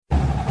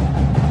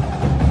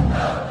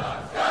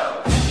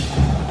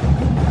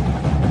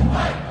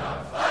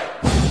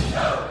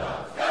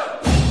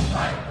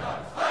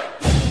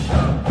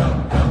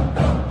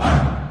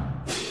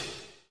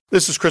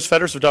This is Chris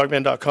Fetters of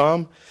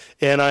Dogman.com,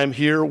 and I'm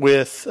here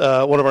with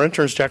one of our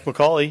interns, Jack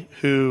McCauley,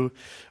 who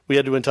we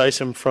had to entice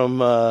him from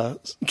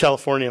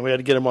California. We had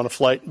to get him on a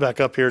flight back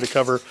up here to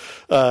cover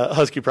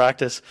Husky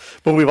practice.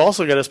 But we've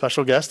also got a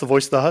special guest, the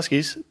voice of the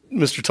Huskies,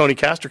 Mr. Tony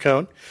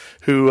Castricone,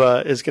 who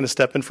is going to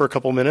step in for a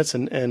couple minutes,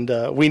 and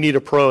we need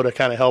a pro to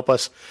kind of help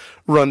us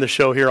run the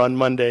show here on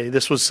Monday.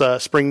 This was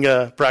spring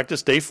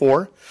practice, day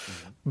 4.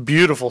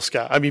 Beautiful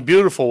sky. I mean,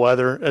 beautiful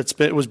weather.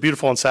 It was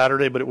beautiful on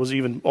Saturday, but it was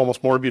even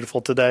almost more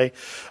beautiful today.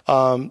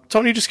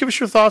 Tony, just give us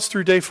your thoughts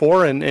through day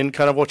 4 and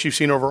kind of what you've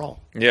seen overall.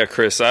 Yeah,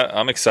 Chris,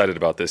 I'm excited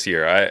about this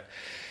year.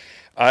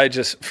 I'm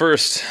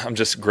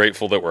just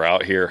grateful that we're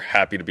out here,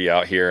 happy to be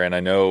out here. And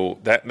I know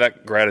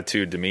that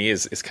gratitude to me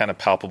is kind of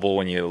palpable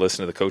when you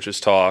listen to the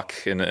coaches talk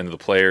and the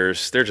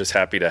players. They're just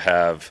happy to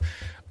have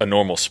a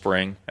normal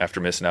spring after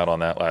missing out on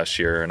that last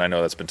year. And I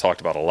know that's been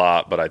talked about a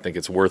lot, but I think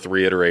it's worth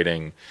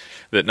reiterating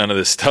that none of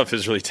this stuff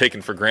is really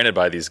taken for granted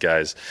by these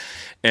guys.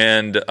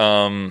 And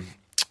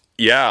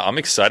yeah, I'm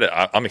excited.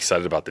 I'm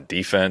excited about the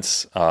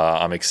defense.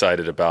 I'm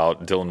excited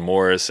about Dylan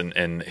Morris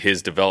and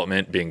his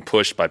development being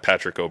pushed by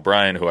Patrick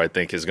O'Brien, who I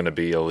think is going to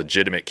be a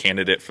legitimate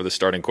candidate for the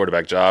starting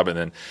quarterback job. And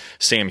then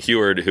Sam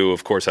Heward, who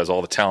of course has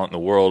all the talent in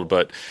the world,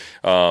 but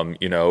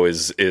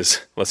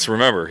is let's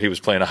remember he was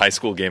playing a high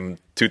school game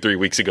 2-3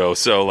 weeks ago.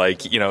 So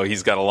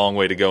he's got a long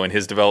way to go in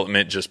his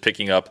development, just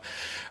picking up.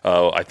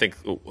 I think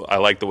I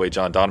like the way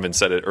John Donovan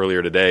said it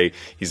earlier today.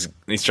 He's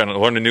trying to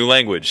learn a new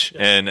language,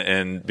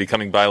 and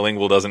becoming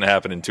bilingual doesn't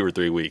happen in 2 or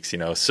 3 weeks,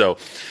 So,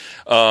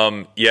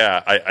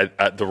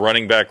 the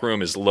running back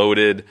room is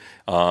loaded.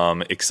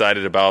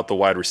 Excited about the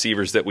wide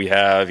receivers that we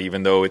have,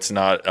 even though it's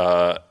not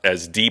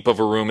as deep of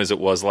a room as it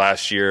was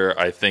last year.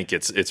 I think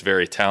it's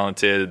very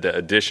talented. The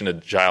addition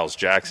of Giles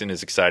Jackson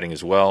is exciting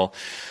as well.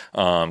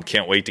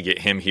 Can't wait to get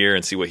him here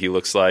and see what he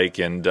looks like.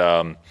 And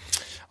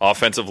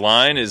offensive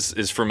line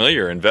is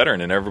familiar and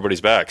veteran, and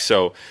everybody's back.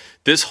 So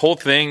this whole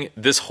thing,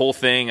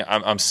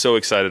 I'm so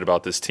excited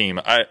about this team.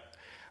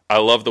 I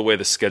love the way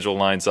the schedule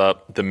lines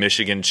up. The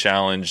Michigan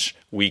Challenge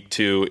week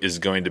 2 is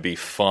going to be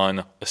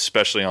fun,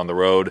 especially on the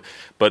road.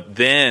 But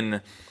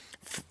then,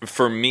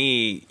 for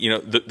me,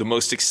 the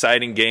most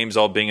exciting games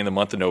all being in the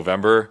month of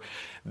November.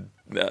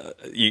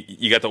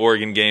 You got the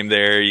Oregon game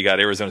there. You got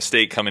Arizona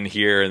State coming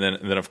here, and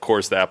then of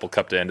course the Apple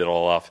Cup to end it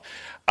all off.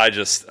 I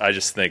just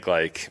think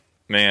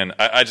man,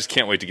 I just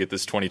can't wait to get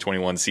this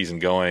 2021 season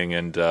going,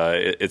 and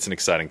it's an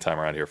exciting time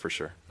around here for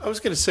sure. I was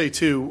going to say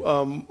too,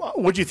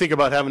 what do you think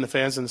about having the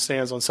fans in the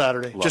stands on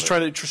Saturday?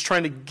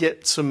 Trying to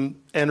get some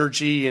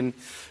energy and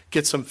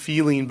get some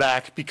feeling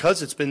back,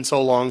 because it's been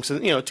so long since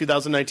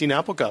 2019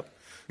 Apple Cup.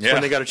 Yeah.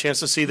 When they got a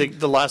chance to see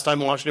the last time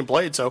Washington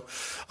played. So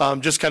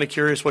just kind of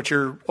curious what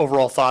your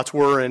overall thoughts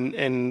were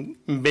and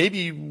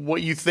maybe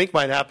what you think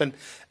might happen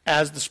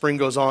as the spring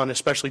goes on,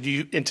 especially. Do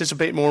you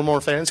anticipate more and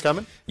more fans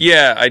coming?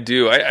 Yeah, I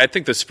do. I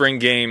think the spring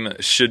game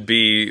should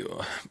be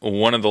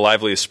one of the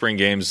liveliest spring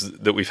games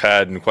that we've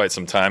had in quite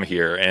some time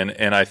here.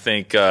 And I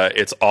think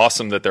it's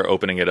awesome that they're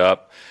opening it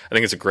up. I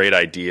think it's a great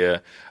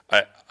idea.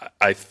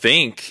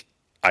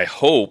 I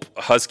hope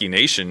Husky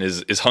Nation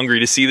is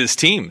hungry to see this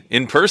team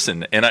in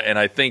person, and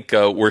I think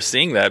we're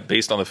seeing that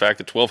based on the fact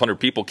that 1,200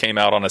 people came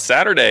out on a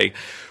Saturday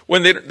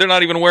when they're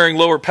not even wearing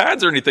lower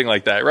pads or anything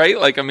like that, right?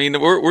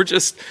 We're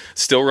just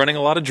still running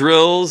a lot of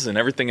drills and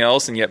everything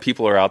else, and yet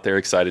people are out there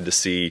excited to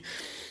see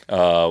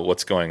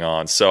what's going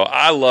on. So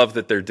I love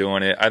that they're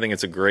doing it. I think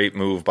it's a great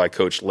move by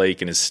Coach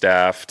Lake and his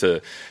staff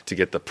to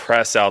get the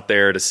press out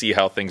there to see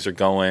how things are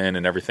going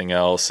and everything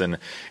else. And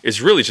it's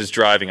really just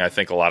driving, I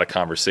think, a lot of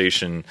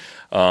conversation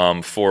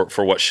for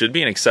what should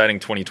be an exciting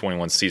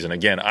 2021 season.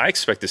 Again, I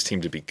expect this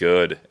team to be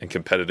good and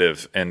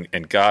competitive.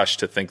 And gosh,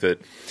 to think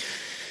that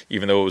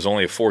even though it was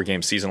only a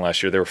 4-game season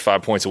last year, they were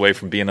 5 points away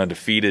from being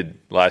undefeated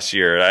last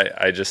year.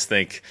 I just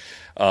think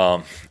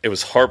it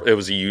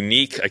was a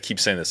unique, I keep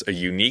saying this, a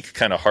unique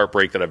kind of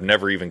heartbreak that I've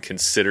never even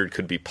considered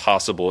could be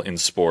possible in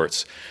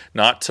sports.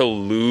 Not to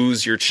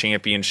lose your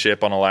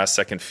championship on a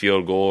last-second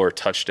field goal or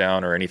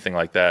touchdown or anything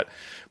like that,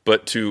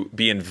 but to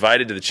be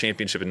invited to the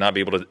championship and not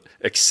be able to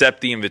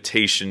accept the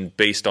invitation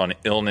based on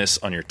illness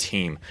on your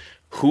team.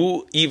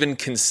 Who even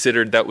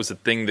considered that was a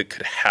thing that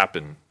could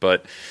happen?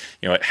 But,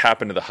 it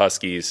happened to the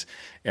Huskies,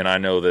 and I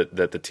know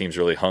that the team's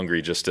really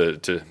hungry just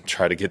to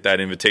try to get that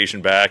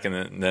invitation back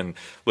and then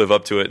live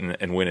up to it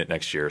and win it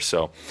next year.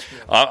 So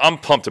I'm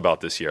pumped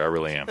about this year. I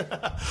really am.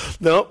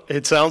 No,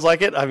 it sounds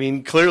like it. I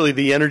mean, clearly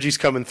the energy's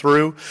coming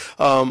through.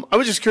 I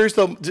was just curious,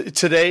 though,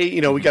 today,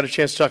 we got a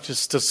chance to talk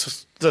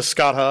to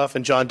Scott Huff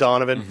and John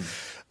Donovan.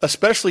 Mm-hmm.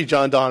 Especially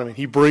John Donovan.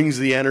 He brings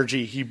the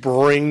energy. He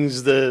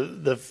brings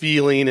the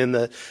feeling and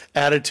the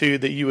attitude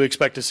that you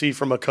expect to see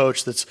from a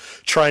coach that's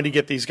trying to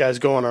get these guys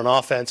going on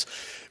offense.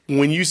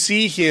 When you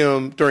see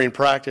him during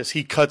practice,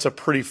 he cuts a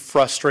pretty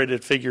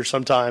frustrated figure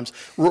sometimes.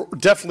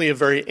 Definitely a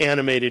very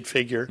animated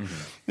figure.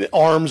 Mm-hmm. The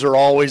arms are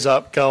always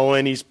up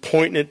going. He's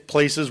pointing at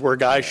places where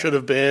guys should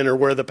have been or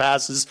where the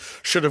passes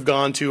should have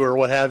gone to or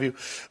what have you.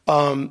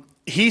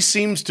 he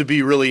seems to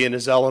be really in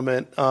his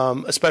element,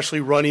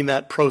 especially running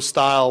that pro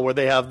style where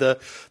they have the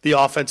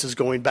offenses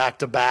going back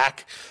to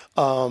back.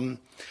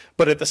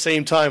 But at the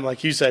same time,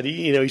 like you said,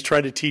 he's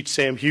trying to teach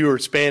Sam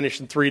Heward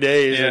Spanish in 3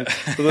 days, and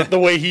the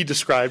way he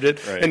described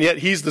it, right. And yet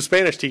he's the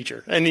Spanish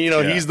teacher, and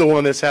he's the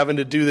one that's having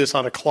to do this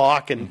on a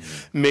clock and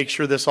make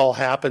sure this all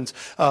happens.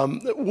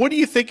 What do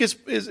you think is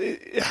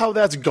how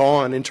that's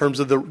gone in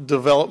terms of the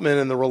development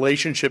and the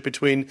relationship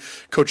between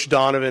Coach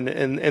Donovan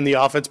and the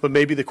offense, but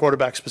maybe the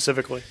quarterback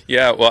specifically?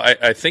 Yeah, well,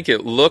 I think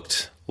it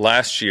looked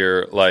last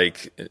year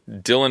like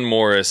Dylan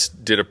Morris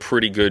did a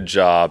pretty good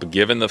job,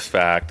 given the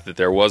fact that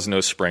there was no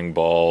spring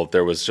ball,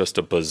 there was just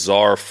a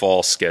bizarre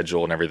fall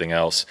schedule and everything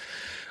else,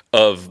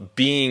 of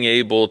being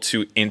able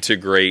to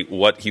integrate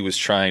what he was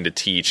trying to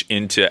teach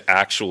into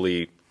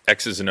actually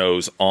X's and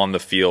O's on the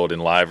field in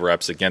live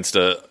reps against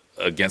a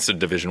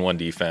Division I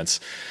defense.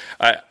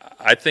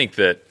 I think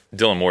that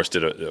Dylan Morris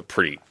did a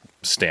pretty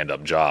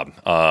stand-up job,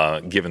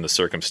 given the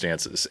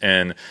circumstances.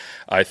 And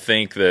I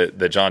think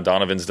that John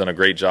Donovan's done a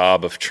great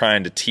job of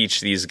trying to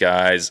teach these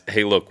guys,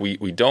 hey, look, we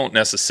don't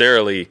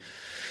necessarily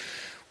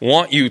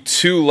want you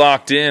too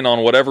locked in on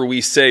whatever we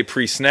say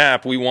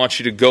pre-snap. We want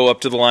you to go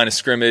up to the line of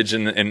scrimmage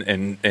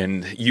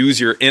and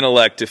use your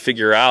intellect to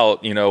figure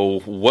out,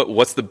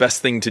 what's the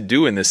best thing to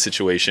do in this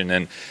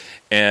situation.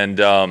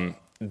 And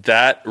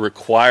that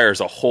requires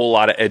a whole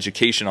lot of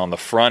education on the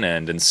front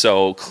end. And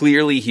so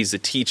clearly he's a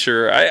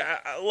teacher.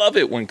 I love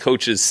it when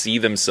coaches see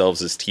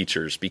themselves as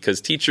teachers,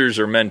 because teachers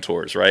are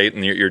mentors, right?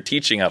 And you're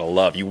teaching out of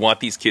love. You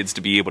want these kids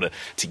to be able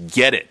to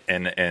get it.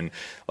 And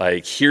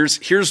like, here's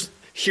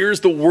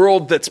the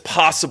world that's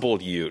possible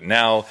to you.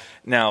 Now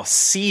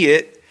see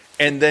it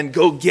and then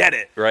go get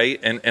it, right?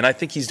 And I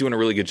think he's doing a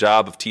really good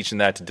job of teaching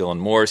that to Dylan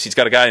Morris. He's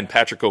got a guy in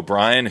Patrick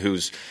O'Brien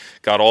who's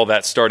got all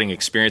that starting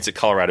experience at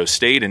Colorado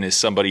State and is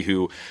somebody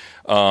who,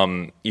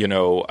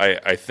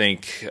 I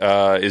think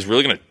is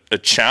really going to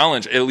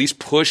challenge, at least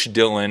push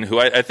Dylan, who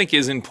I think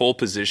is in pole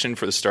position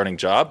for the starting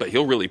job, but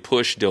he'll really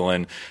push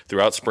Dylan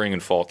throughout spring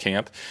and fall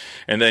camp.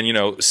 And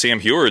then, Sam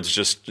Heward's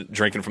just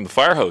drinking from the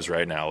fire hose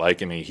right now.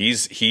 Like, I mean,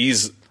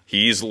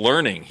 he's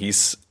learning.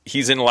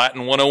 He's in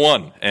Latin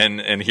 101,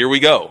 and here we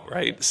go,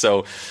 right?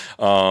 So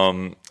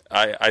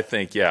I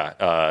think,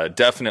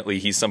 definitely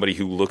he's somebody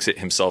who looks at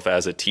himself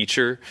as a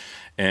teacher,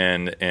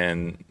 and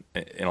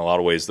in a lot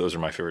of ways, those are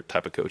my favorite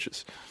type of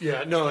coaches.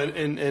 Yeah, no,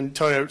 and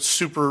Tony, I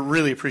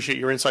really appreciate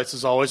your insights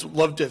as always.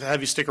 Love to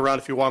have you stick around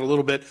if you want a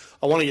little bit.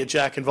 I want to get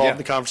Jack involved in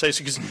the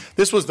conversation, because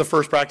this was the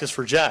first practice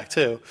for Jack,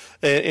 too,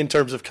 in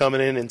terms of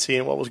coming in and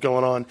seeing what was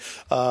going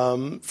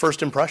on.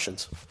 First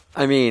impressions.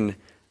 I mean,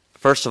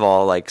 first of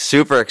all, like,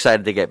 super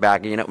excited to get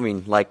back.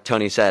 Like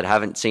Tony said, I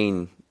haven't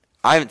seen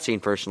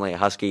personally a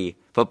Husky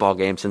football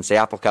game since the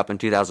Apple Cup in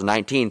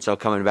 2019. So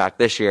coming back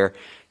this year,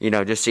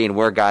 just seeing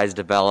where guys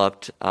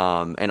developed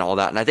and all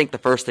that. And I think the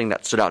first thing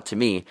that stood out to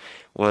me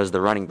was the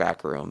running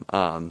back room.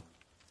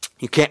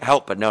 You can't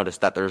help but notice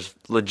that there's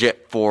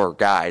legit 5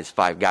 guys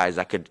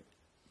that could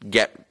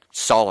get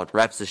solid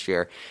reps this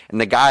year. And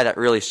the guy that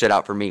really stood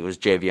out for me was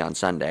Javion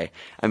Sunday.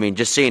 I mean,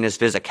 just seeing his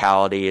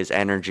physicality, his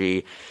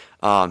energy,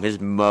 his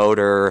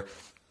motor,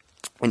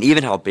 and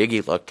even how big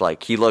he looked.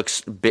 Like, he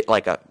looks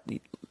like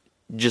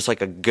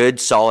a good,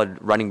 solid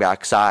running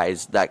back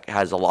size that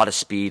has a lot of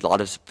speed, a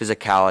lot of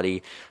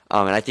physicality,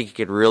 and I think he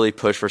could really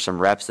push for some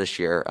reps this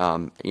year.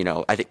 I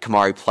think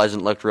Kamari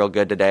Pleasant looked real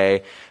good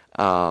today.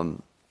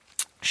 Sean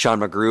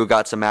McGrew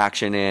got some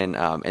action in,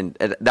 and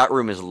that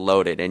room is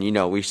loaded. And,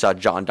 we saw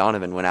John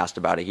Donovan, when asked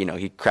about it,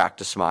 he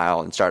cracked a smile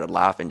and started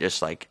laughing,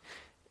 just like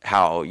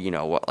how,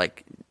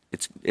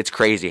 it's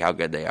crazy how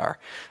good they are.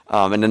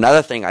 And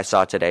another thing I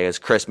saw today is,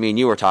 Chris, me and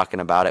you were talking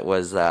about it,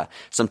 was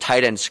some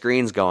tight end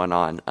screens going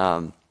on.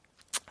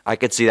 I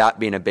could see that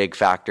being a big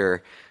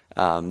factor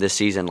this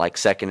season, like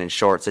second and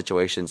short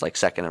situations, like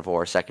 2nd and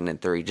 4, 2nd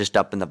and 3, just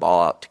dumping the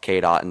ball out to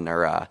Cade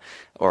Otton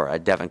or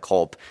Devin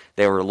Culp.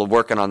 They were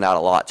working on that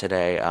a lot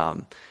today.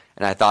 And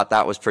I thought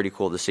that was pretty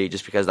cool to see,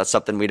 just because that's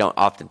something we don't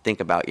often think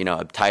about,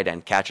 a tight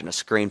end catching a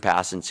screen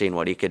pass and seeing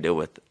what he could do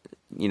with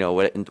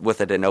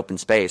it in open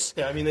space.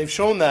 Yeah, I mean, they've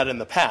shown that in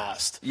the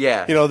past.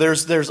 Yeah.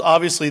 There's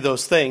obviously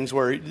those things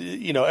where,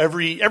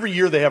 every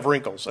year they have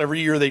wrinkles.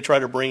 Every year they try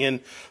to bring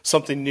in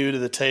something new to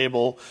the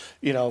table,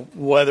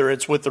 whether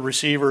it's with the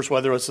receivers,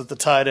 whether it's with the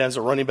tight ends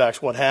or running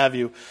backs, what have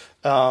you.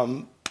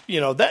 And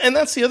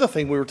that's the other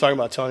thing we were talking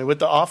about, Tony, with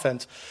the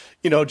offense.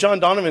 John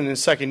Donovan in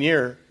his second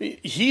year,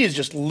 he is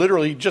just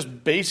literally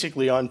just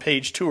basically on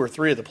page 2 or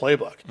 3 of the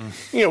playbook.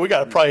 We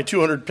got probably a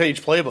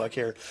 200-page playbook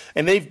here.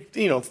 And they've,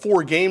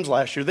 4 games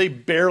last year, they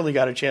barely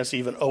got a chance to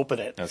even open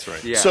it. That's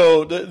right. Yeah.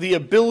 So the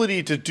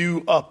ability to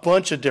do a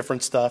bunch of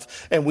different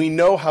stuff, and we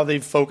know how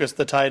they've focused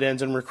the tight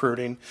ends in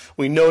recruiting.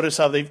 We notice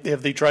how they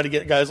try to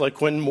get guys like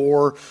Quentin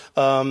Moore,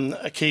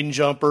 Caden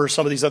Jumper,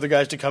 some of these other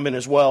guys to come in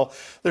as well.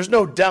 There's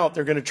no doubt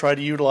they're going to try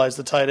to utilize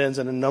the tight ends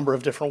in a number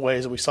of different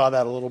ways, and we saw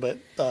that a little bit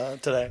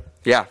today.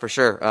 Yeah, for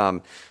sure.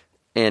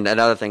 And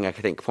another thing I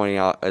think pointing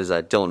out is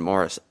Dylan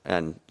Morris,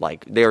 and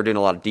they were doing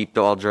a lot of deep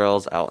ball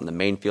drills out in the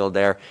main field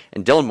there,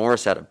 and Dylan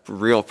Morris had a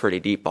real pretty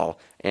deep ball,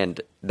 And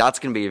that's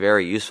going to be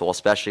very useful,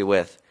 especially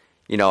with,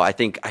 I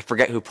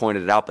forget who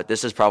pointed it out, but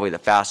this is probably the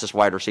fastest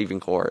wide receiving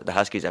core the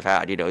Huskies have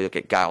had. You look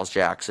at Giles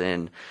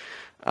Jackson,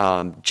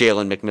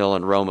 Jalen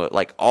McMillan, Romo,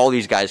 like all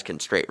these guys can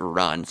straight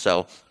run.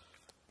 So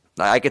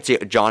I could see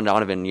John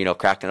Donovan,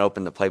 cracking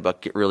open the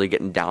playbook, really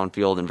getting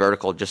downfield and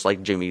vertical, just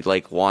like Jimmy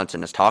Lake wants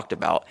and has talked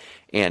about.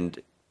 And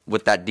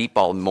with that deep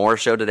ball more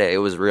so today, it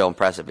was real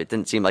impressive. It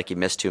didn't seem like he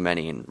missed too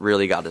many and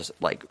really got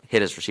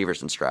hit his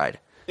receivers in stride.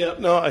 Yeah,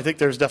 no, I think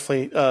there's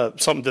definitely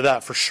something to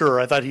that for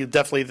sure. I thought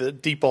the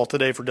deep ball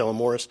today for Dylan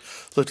Morris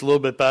looked a little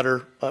bit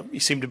better. He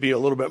seemed to be a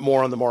little bit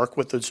more on the mark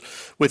with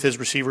his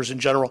receivers in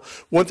general.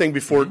 One thing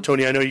before,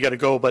 Tony, I know you got to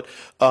go, but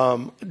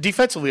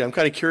defensively, I'm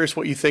kind of curious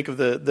what you think of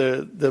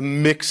the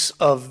mix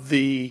of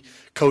the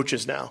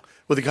coaches now,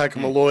 with Ikaika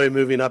Malloy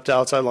moving up to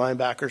outside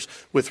linebackers,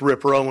 with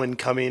Rip Rowan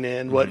coming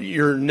in. What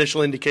your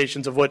initial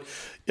indications of what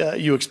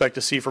you expect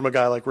to see from a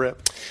guy like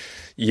Rip?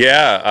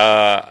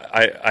 Yeah,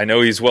 I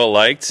know he's well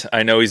liked.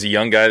 I know he's a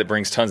young guy that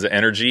brings tons of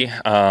energy,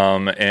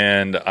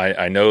 and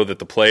I know that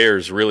the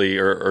players really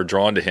are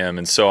drawn to him,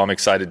 and so I'm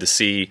excited to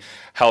see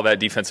how that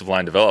defensive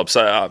line develops.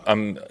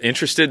 I'm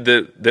interested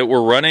that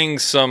we're running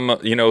some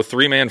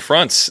three-man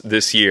fronts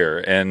this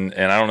year, and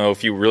I don't know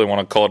if you really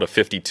want to call it a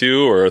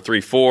 52 or a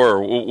 3-4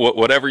 or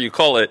whatever you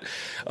call it.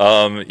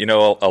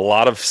 A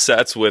lot of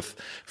sets with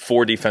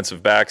 4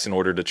 defensive backs in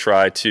order to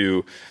try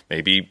to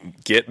maybe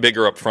get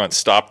bigger up front,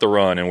 stop the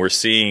run, and we're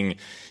seeing,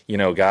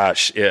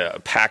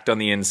 packed on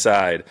the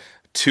inside,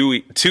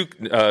 Tuli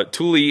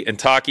and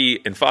Taki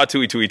and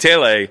Fatu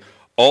Tuitele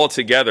all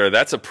together.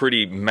 That's a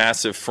pretty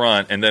massive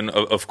front. And then,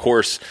 of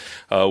course,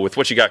 with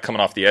what you got coming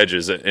off the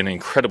edges, an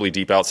incredibly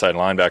deep outside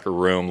linebacker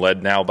room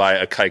led now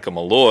by Ikaika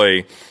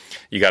Malloy.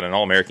 You got an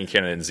All-American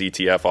candidate in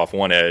ZTF off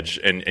one edge,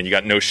 and you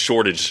got no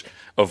shortage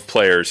of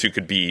players who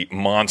could be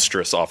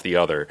monstrous off the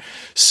other.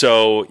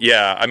 So,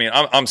 yeah, I mean,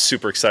 I'm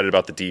super excited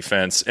about the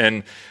defense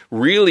and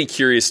really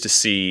curious to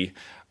see,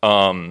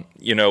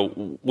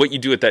 what you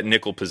do at that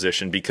nickel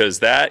position, because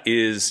that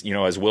is,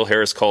 as Will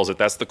Harris calls it,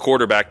 that's the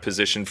quarterback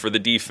position for the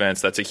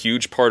defense. That's a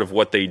huge part of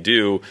what they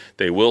do.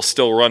 They will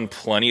still run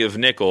plenty of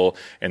nickel,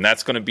 and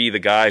that's going to be the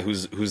guy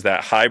who's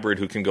that hybrid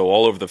who can go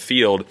all over the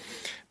field.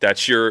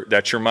 That's your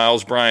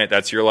Miles Bryant.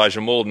 That's your Elijah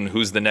Molden.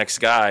 Who's the next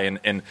guy?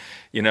 And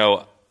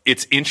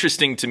it's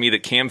interesting to me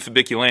that Cam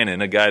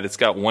Fabiculanen, a guy that's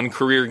got one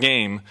career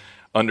game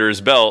under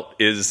his belt,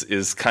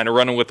 is kind of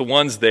running with the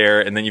ones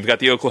there. And then you've got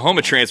the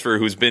Oklahoma transfer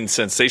who's been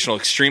sensational,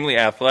 extremely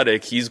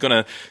athletic. He's going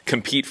to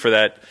compete for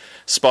that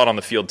spot on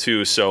the field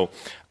too. So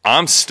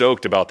I'm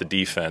stoked about the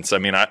defense. I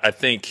mean, I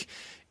think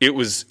it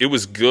was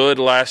good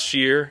last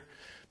year.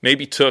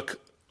 Maybe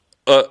took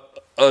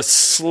a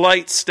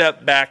slight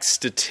step back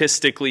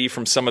statistically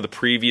from some of the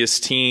previous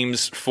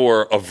teams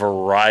for a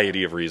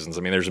variety of reasons.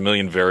 I mean, there's a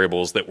million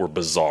variables that were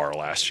bizarre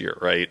last year,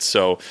 right?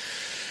 So,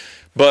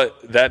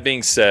 but that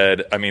being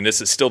said, I mean,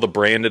 this is still the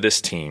brand of this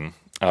team.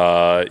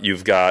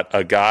 You've got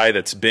a guy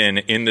that's been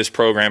in this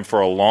program for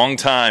a long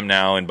time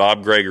now, and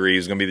Bob Gregory,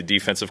 who's going to be the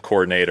defensive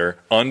coordinator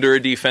under a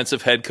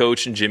defensive head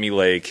coach in Jimmy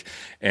Lake.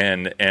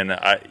 I'm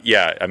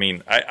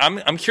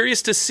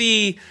curious to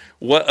see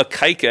what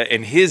Ikaika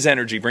and his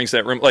energy brings to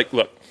that room. Like,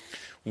 look,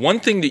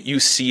 one thing that you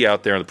see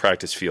out there on the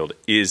practice field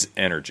is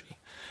energy.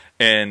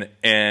 And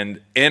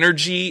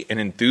energy and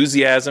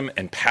enthusiasm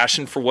and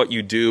passion for what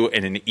you do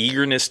and an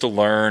eagerness to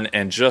learn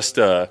and just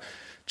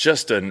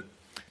an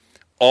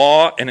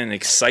awe and an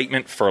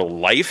excitement for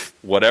life,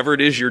 whatever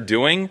it is you're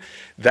doing,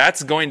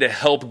 that's going to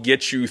help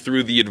get you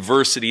through the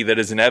adversity that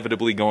is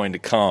inevitably going to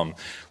come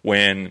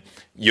when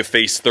you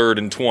face 3rd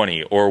and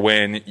 20, or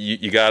when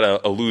you got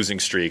a losing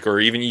streak, or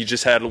even you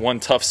just had one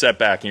tough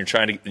setback and you're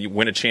trying to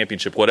win a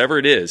championship. Whatever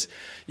it is,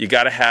 you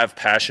got to have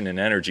passion and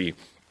energy.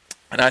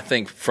 And I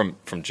think from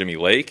Jimmy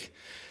Lake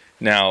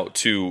now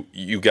to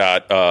you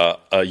got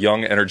a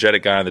young,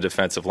 energetic guy on the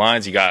defensive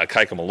lines. You got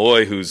Ikaika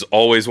Malloy, who's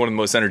always one of the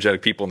most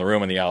energetic people in the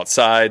room on the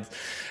outside.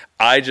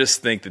 I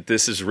just think that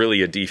this is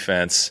really a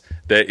defense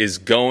that is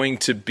going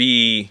to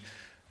be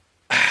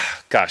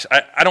gosh,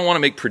 I don't want to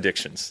make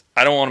predictions.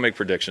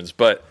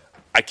 But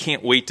I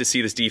can't wait to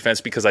see this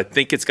defense because I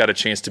think it's got a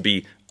chance to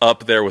be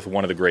up there with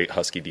one of the great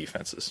Husky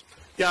defenses.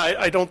 Yeah,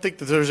 I don't think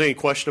that there's any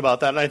question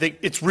about that. And I think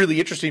it's really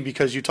interesting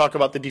because you talk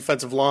about the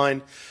defensive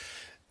line.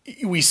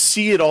 We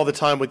see it all the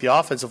time with the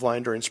offensive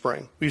line during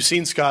spring. We've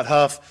seen Scott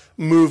Huff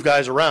move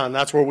guys around.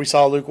 That's where we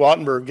saw Luke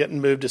Wattenberg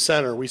getting moved to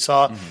center. We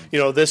saw,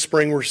 this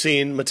spring we're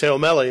seeing Mateo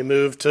Mele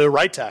move to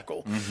right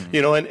tackle.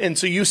 And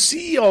so you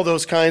see all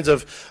those kinds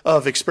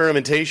of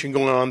experimentation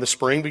going on in the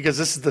spring because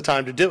this is the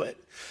time to do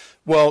it.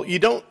 Well,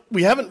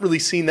 we haven't really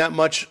seen that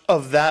much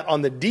of that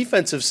on the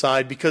defensive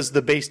side because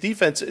the base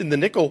defense in the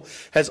nickel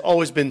has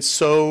always been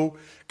so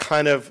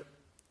kind of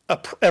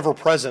ever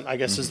present, I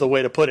guess is the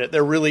way to put it. They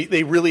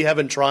really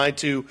haven't tried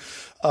to,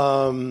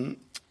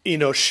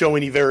 show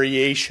any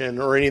variation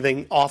or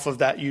anything off of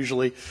that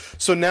usually.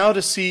 So now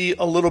to see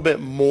a little bit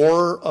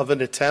more of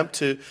an attempt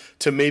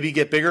to maybe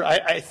get bigger,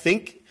 I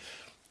think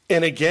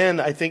And again,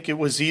 I think it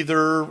was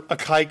either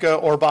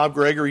Akaika or Bob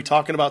Gregory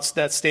talking about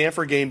that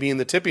Stanford game being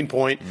the tipping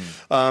point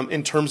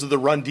in terms of the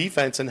run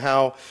defense and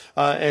how,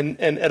 and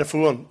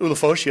Edifua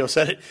Ulafosio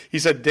said it. He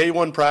said, day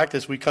one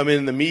practice, we come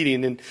in the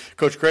meeting, and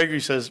Coach Gregory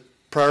says,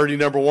 priority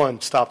number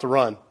one, stop the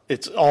run.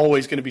 It's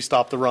always going to be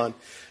stop the run.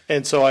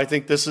 And so I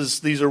think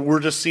we're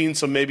just seeing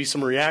maybe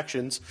some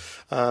reactions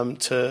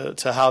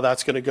to how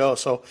that's going to go.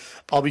 So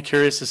I'll be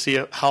curious to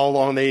see how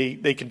long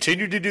they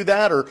continue to do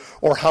that,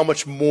 or how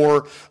much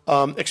more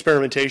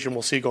experimentation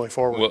we'll see going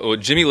forward. Well,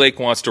 Jimmy Lake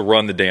wants to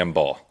run the damn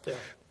ball, yeah.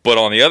 But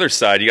on the other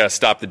side, you got to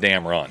stop the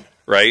damn run,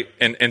 right?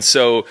 And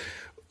so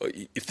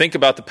think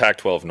about the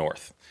Pac-12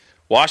 North.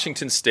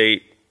 Washington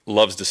State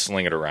loves to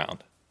sling it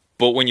around,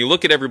 but when you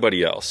look at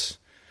everybody else,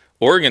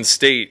 Oregon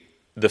State,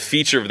 the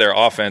feature of their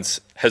offense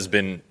has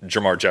been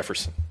Jermar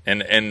Jefferson.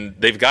 And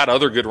they've got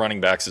other good running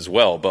backs as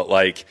well, but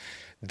like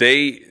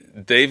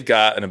they've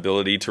got an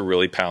ability to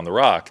really pound the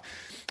rock.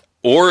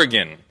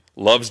 Oregon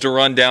loves to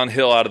run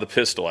downhill out of the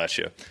pistol at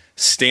you.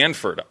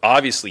 Stanford,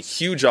 obviously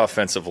huge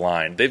offensive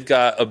line. They've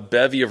got a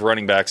bevy of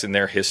running backs in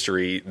their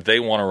history. They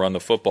want to run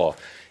the football.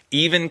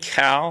 Even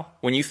Cal,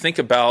 when you think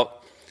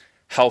about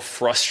how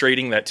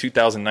frustrating that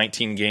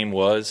 2019 game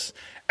was,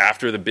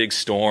 after the big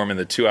storm and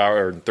the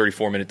 2-hour and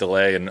 34-minute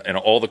delay and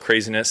all the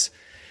craziness,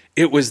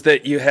 it was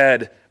that you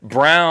had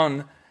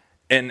Brown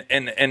and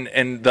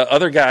the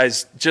other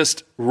guys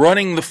just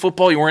running the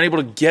football. You weren't able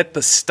to get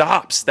the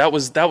stops. That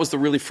was the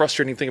really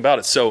frustrating thing about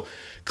it. So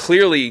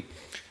clearly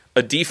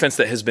a defense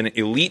that has been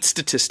elite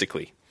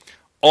statistically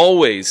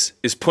always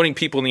is putting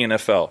people in the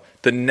NFL.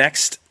 The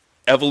next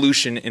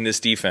evolution in this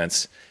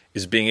defense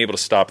is being able to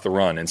stop the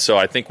run. And so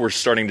I think we're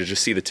starting to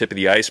just see the tip of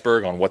the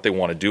iceberg on what they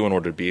want to do in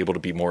order to be able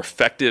to be more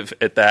effective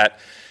at that.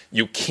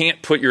 You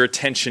can't put your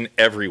attention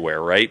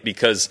everywhere, right?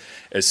 Because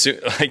as soon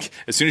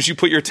as you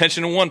put your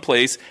attention in one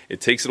place,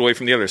 it takes it away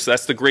from the other. So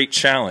that's the great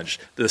challenge.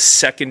 The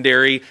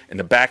secondary and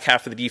the back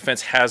half of the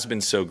defense has been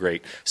so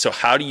great. So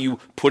how do you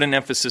put an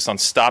emphasis on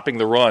stopping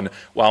the run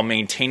while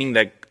maintaining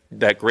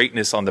that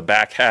greatness on the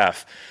back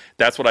half?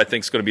 That's what I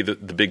think is going to be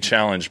the big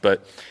challenge.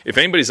 But if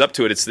anybody's up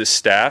to it, it's this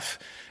staff.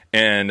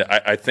 And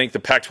I think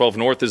the Pac-12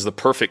 North is the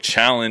perfect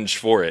challenge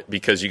for it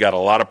because you got a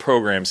lot of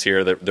programs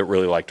here that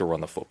really like to run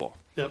the football.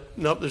 Yep.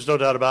 Nope, there's no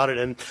doubt about it.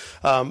 And,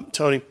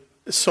 Tony,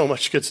 so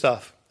much good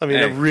stuff. I mean,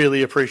 I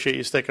really appreciate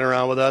you sticking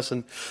around with us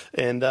and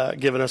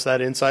giving us that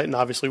insight. And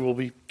obviously we'll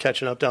be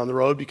catching up down the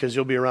road because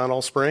you'll be around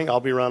all spring. I'll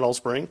be around all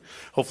spring.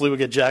 Hopefully we'll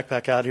get Jack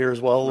back out here as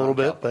well a little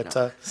bit. But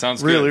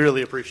sounds really, good.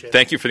 Really appreciate it.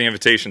 Thank you for the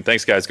invitation.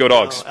 Thanks, guys. Go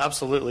Dogs.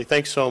 Absolutely.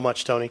 Thanks so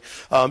much, Tony.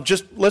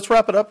 Just let's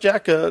wrap it up,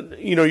 Jack.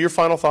 Your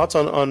final thoughts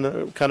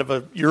on kind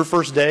of your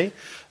first day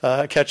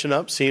catching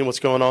up, seeing what's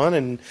going on,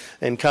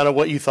 and kind of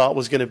what you thought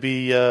was going to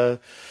be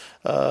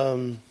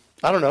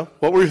I don't know.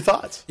 What were your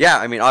thoughts? Yeah,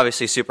 I mean,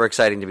 obviously super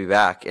exciting to be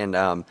back. And,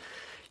 kind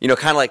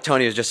of like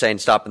Tony was just saying,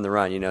 stopping the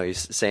run.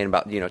 He's saying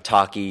about,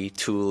 Taki,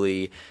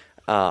 Tooley,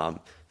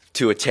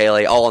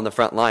 Tuatele, all on the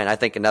front line. I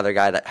think another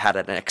guy that had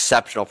an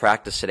exceptional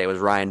practice today was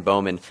Ryan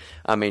Bowman.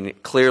 I mean,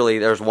 clearly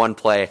there's one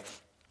play.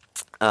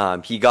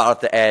 He got off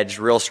the edge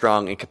real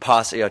strong, and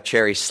Capaccio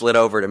Cherry slid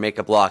over to make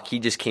a block. He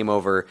just came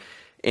over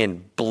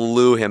and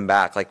blew him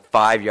back like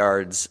 5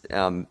 yards.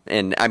 And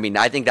I mean,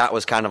 I think that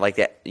was kind of like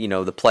that,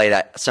 the play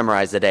that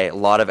summarized the day. A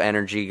lot of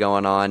energy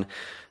going on.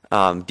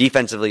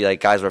 Defensively, like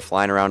guys were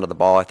flying around to the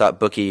ball. I thought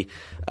Bookie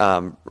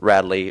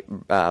Radley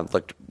I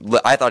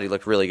thought he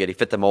looked really good. He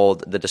fit the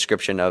mold, the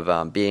description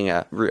of being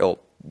a real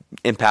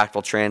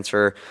impactful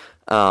transfer.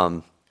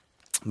 But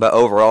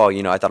overall,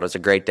 I thought it was a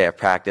great day of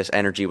practice.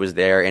 Energy was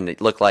there, and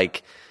it looked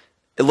like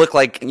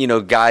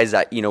guys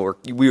that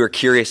we were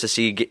curious to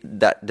see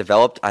that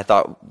developed. I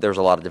thought there was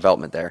a lot of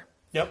development there.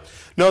 Yep.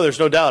 No, there's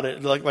no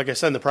doubt. Like I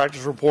said in the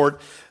practice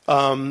report,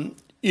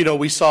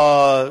 we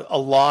saw a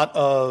lot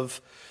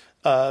of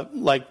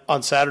like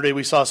on Saturday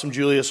we saw some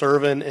Julius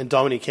Ervin and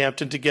Dominique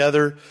Hampton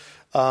together.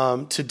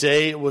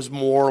 Today it was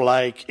more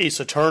like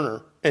Asa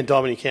Turner and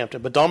Dominique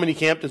Hampton. But Dominique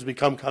Hampton's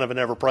become kind of an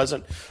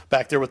ever-present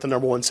back there with the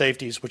number one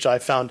safeties, which I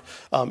found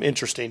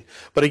interesting.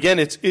 But again,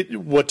 it's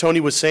what Tony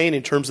was saying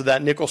in terms of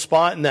that nickel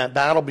spot and that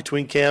battle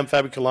between Cam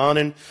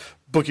Fabian,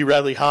 Bookie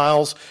Radley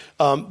Hiles.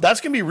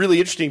 That's going to be really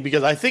interesting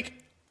because I think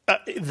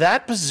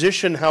that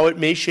position, how it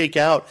may shake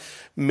out,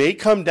 may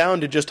come down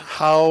to just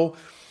how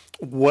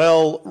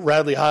well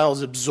Radley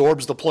Hiles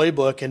absorbs the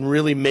playbook and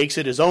really makes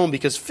it his own,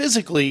 because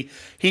physically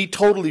he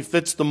totally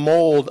fits the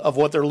mold of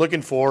what they're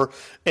looking for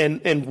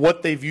and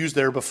what they've used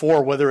there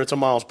before, whether it's a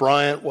Miles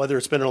Bryant, whether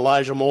it's been an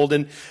Elijah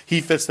Molden, he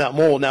fits that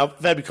mold. Now,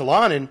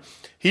 Fabian,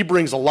 he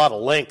brings a lot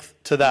of length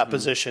to that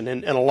position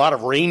and a lot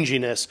of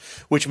ranginess,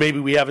 which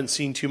maybe we haven't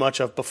seen too much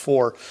of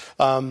before.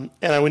 And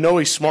we know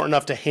he's smart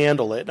enough to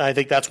handle it, and I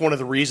think that's one of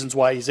the reasons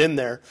why he's in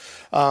there.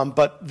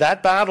 But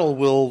that battle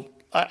will,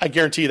 I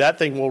guarantee you that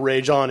thing will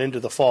rage on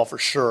into the fall for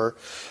sure.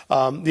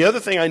 The other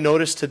thing I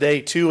noticed today,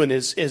 too, and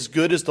as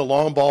good as the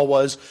long ball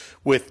was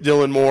with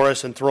Dylan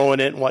Morris and throwing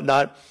it and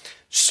whatnot,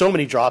 so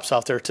many drops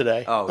out there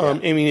today. Oh,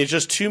 yeah. I mean, it's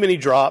just too many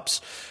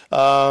drops.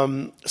 Saw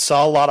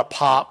a lot of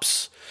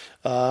pops.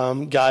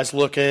 Guys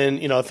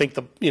looking, I think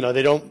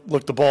they don't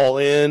look the ball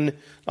in,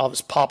 all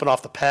this popping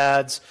off the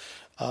pads.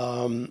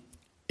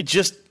 It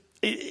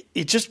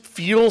just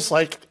feels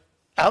like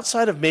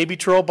outside of maybe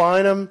Terrell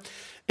Bynum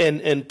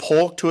and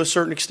Polk to a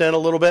certain extent a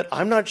little bit,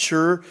 I'm not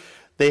sure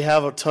they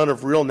have a ton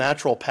of real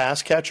natural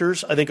pass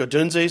catchers. I think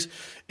Odunze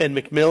and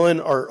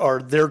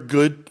McMillan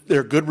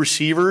they're good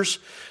receivers,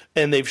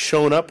 and they've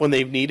shown up when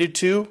they've needed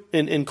to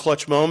in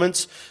clutch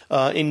moments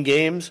in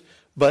games.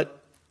 But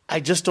I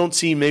just don't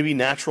see maybe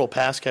natural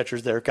pass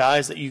catchers there,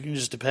 guys that you can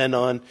just depend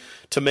on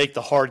to make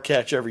the hard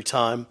catch every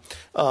time.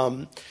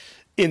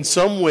 In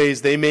some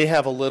ways, they may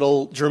have a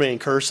little Jermaine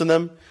Kearse in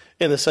them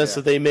in the sense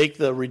that they make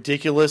the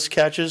ridiculous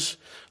catches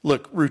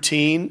look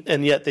routine,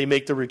 and yet they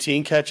make the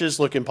routine catches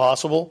look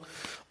impossible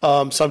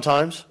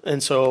sometimes.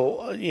 And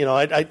so,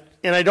 I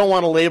don't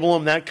want to label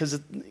them that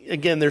because,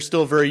 again, they're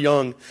still very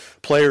young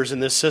players in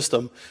this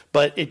system.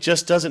 But it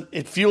just doesn't –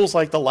 it feels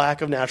like the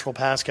lack of natural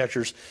pass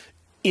catchers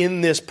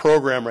in this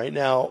program right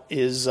now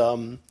is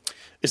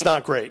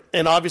not great.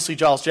 And obviously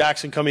Giles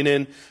Jackson coming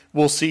in,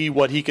 we'll see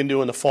what he can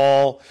do in the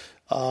fall.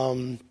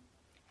 I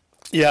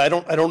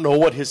don't know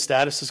what his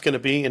status is going to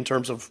be in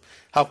terms of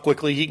how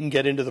quickly he can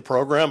get into the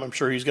program. I'm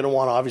sure he's going to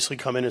want to obviously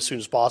come in as soon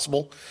as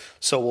possible.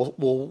 So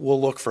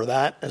we'll look for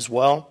that as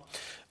well.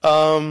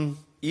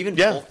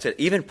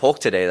 Even Polk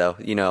today, though,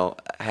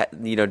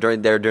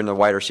 during the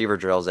wide receiver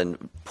drills,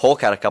 and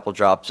Polk had a couple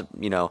drops,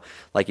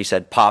 like you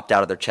said, popped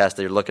out of their chest.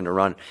 They're looking to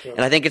run,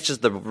 and I think it's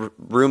just the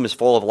room is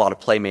full of a lot of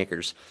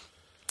playmakers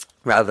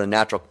rather than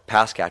natural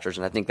pass catchers.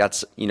 And I think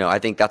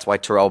that's why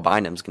Terrell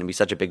Bynum is going to be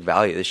such a big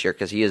value this year,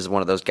 because he is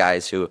one of those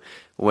guys who,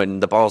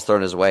 when the ball's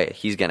thrown his way,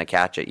 he's going to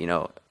catch it.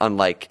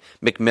 Unlike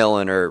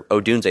McMillan or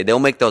Odunze, they'll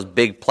make those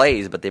big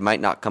plays, but they might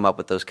not come up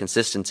with those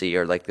consistency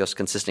or like those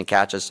consistent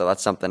catches. So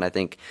that's something I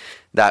think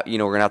that we're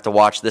going to have to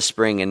watch this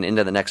spring and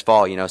into the next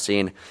fall.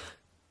 Seeing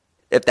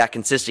if that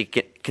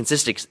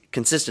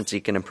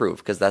consistency can improve,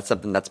 because that's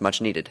something that's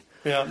much needed.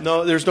 Yeah,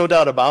 no, there's no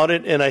doubt about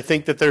it. And I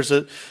think that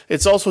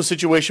it's also a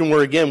situation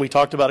where, again, we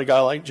talked about a guy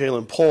like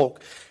Jalen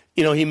Polk.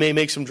 He may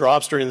make some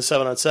drops during the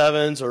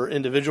 7-on-7s or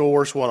individual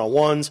works,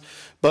 1-on-1s,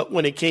 but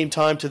when it came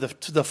time to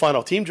the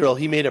final team drill,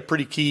 he made a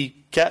pretty key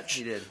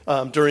catch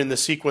during the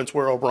sequence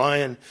where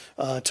O'Brien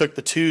took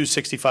the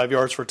 65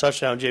 yards for a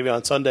touchdown.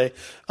 Javion Sunday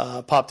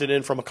popped it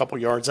in from a couple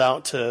yards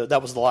out.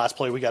 That was the last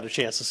play we got a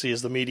chance to see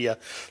as the media.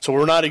 So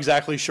we're not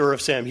exactly sure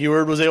if Sam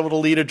Heward was able to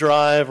lead a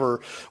drive or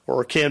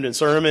Camden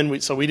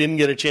Sermon. So we didn't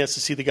get a chance to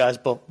see the guys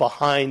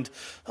behind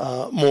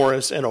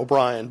Morris and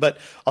O'Brien. But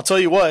I'll tell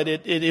you what,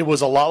 it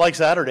was a lot like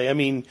Saturday. I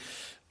mean,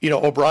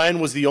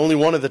 O'Brien was the only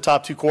one of the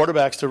top two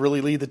quarterbacks to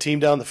really lead the team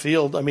down the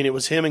field. I mean, it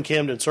was him and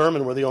Camden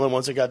Sermon were the only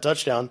ones that got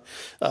touchdown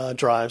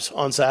drives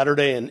on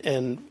Saturday,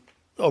 and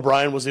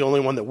O'Brien was the only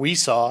one that we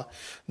saw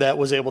that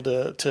was able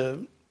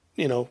to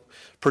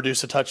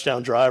produce a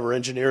touchdown drive or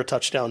engineer a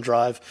touchdown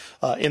drive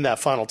in that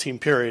final team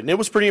period. And it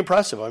was pretty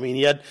impressive. I mean,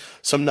 he had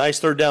some nice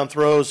third down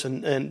throws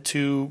and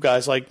two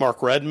guys like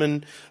Mark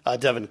Redmond,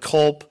 Devin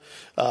Culp,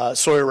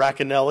 Sawyer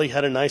Racanelli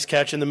had a nice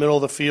catch in the middle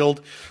of the field.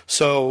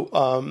 So,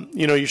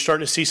 you're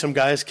starting to see some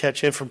guys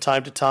catch in from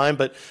time to time,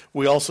 but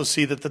we also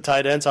see that the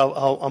tight ends,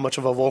 how much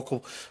of a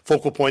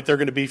focal point they're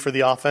going to be for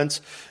the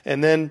offense.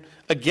 And then,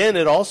 again,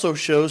 it also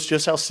shows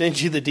just how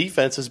stingy the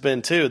defense has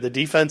been, too. The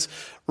defense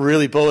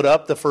really bowed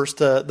up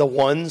the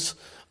ones,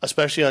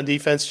 especially on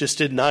defense, just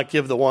did not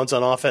give the ones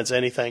on offense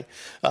anything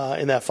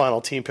in that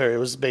final team period. It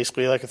was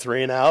basically like a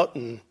 3-and-out,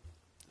 and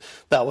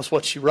that was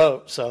what she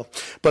wrote. So,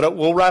 but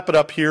we'll wrap it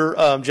up here.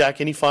 Jack,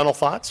 any final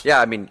thoughts?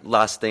 Yeah, I mean,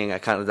 last thing,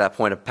 kind of that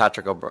point of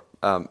Patrick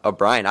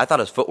O'Brien, I thought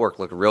his footwork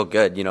looked real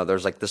good.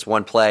 There's like this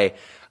one play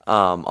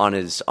on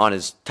his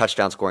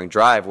touchdown scoring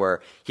drive where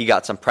he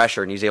got some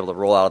pressure and he's able to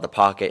roll out of the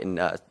pocket and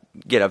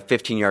get a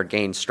 15-yard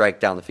gain strike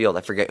down the field.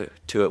 I forget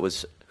who it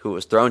was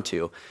thrown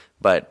to,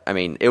 but I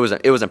mean, it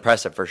was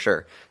impressive for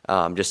sure.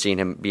 Just seeing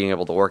him being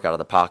able to work out of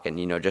the pocket,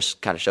 and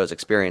just kind of shows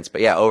experience.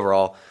 But yeah,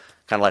 overall,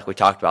 kind of like we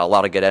talked about, a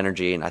lot of good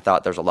energy, and I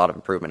thought there's a lot of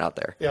improvement out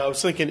there. Yeah, I was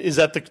thinking, is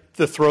that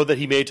the throw that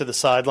he made to the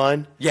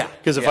sideline? Yeah.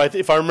 Because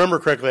if I remember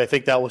correctly, I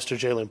think that was to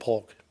Jalen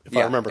Polk, if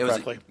I remember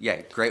correctly.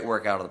 Great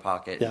work out of the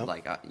pocket. Yeah.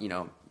 Like,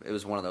 it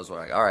was one of those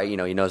where, like, all right, he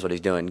knows what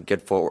he's doing.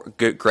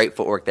 Great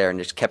footwork there, and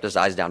just kept his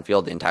eyes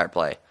downfield the entire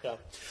play. Yeah.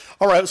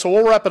 All right, so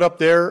we'll wrap it up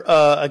there.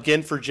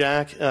 Again, for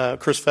Jack,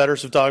 Chris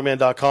Fetters of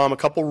Dogman.com, a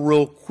couple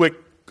real quick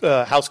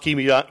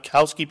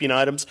housekeeping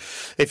items.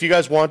 If you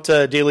guys want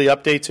daily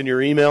updates in your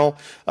email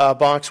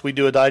box, we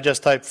do a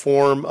digest type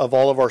form of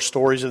all of our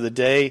stories of the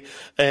day.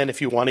 And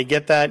if you want to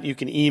get that, you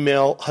can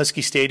email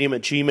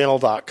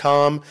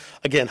huskystadium@gmail.com.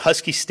 Again,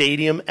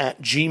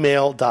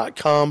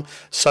 huskystadium@gmail.com,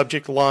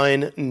 subject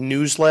line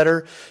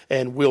newsletter,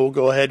 and we'll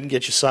go ahead and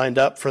get you signed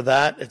up for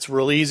that. It's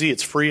real easy.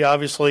 It's free,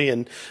 obviously,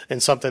 and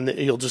something that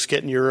you'll just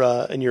get in your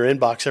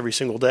inbox every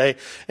single day.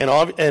 And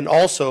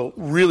also,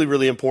 really,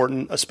 really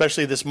important,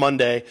 especially this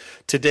Monday, Wednesday.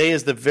 Today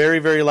is the very,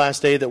 very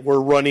last day that we're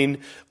running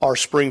our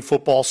spring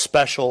football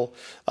special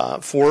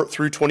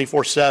through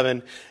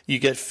 24/7. You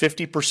get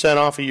 50%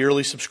 off a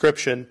yearly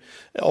subscription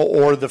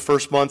or the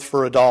first month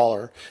for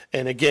 $1.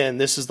 And again,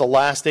 this is the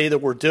last day that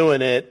we're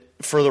doing it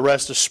for the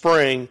rest of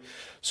spring.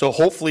 So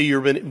hopefully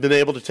you've been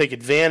able to take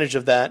advantage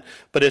of that,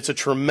 but it's a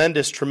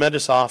tremendous,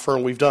 tremendous offer,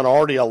 and we've done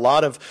already a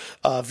lot of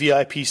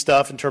VIP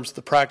stuff in terms of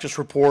the practice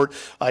report.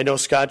 I know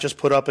Scott just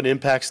put up an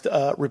impact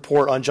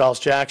report on Giles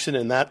Jackson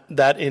and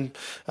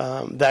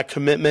that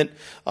commitment.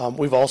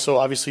 We've also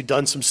obviously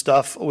done some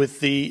stuff with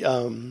the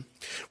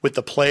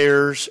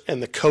players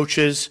and the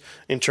coaches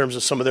in terms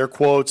of some of their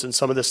quotes and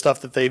some of the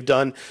stuff that they've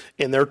done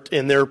in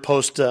their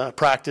post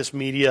practice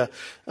media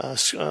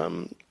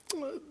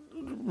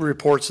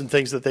reports and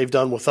things that they've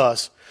done with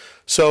us.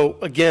 So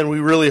again, we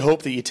really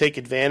hope that you take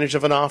advantage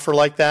of an offer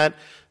like that.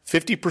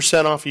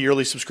 50% off a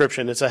yearly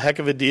subscription. It's a heck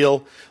of a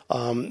deal.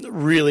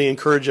 Really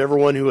encourage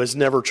everyone who has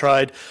never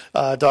tried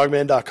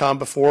dogman.com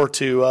before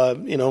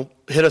to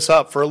hit us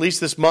up for at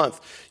least this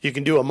month. You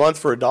can do a month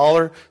for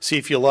 $1, see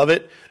if you love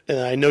it, and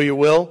I know you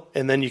will,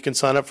 and then you can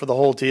sign up for the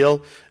whole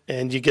deal.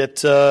 And you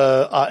get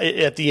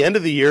at the end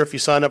of the year, if you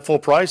sign up full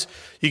price,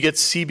 you get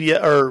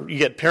CBS or you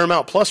get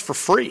Paramount Plus for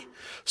free.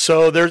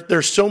 So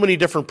there's so many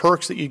different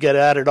perks that you get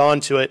added on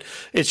to it.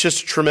 It's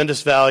just a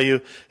tremendous value,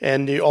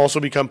 and you also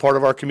become part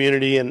of our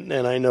community. And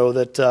I know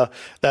that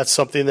that's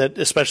something that,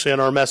 especially on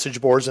our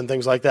message boards and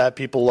things like that,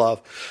 people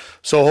love.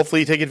 So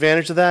hopefully you take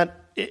advantage of that,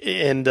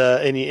 and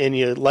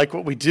you like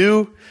what we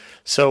do.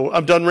 So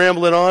I'm done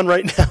rambling on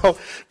right now.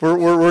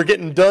 We're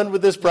getting done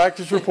with this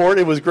practice report.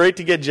 It was great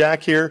to get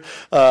Jack here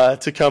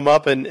to come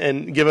up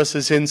and give us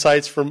his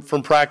insights from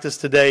practice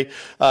today.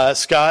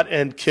 Scott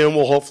and Kim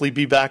will hopefully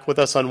be back with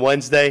us on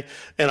Wednesday.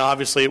 And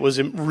obviously it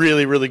was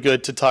really, really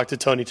good to talk to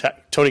Tony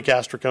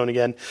Castricone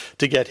again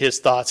to get his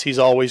thoughts. He's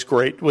always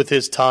great with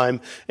his time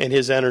and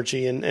his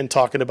energy and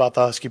talking about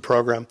the Husky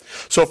program.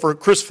 So for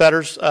Chris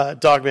Fetters,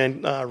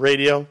 Dogman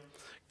Radio,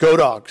 go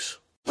Dogs.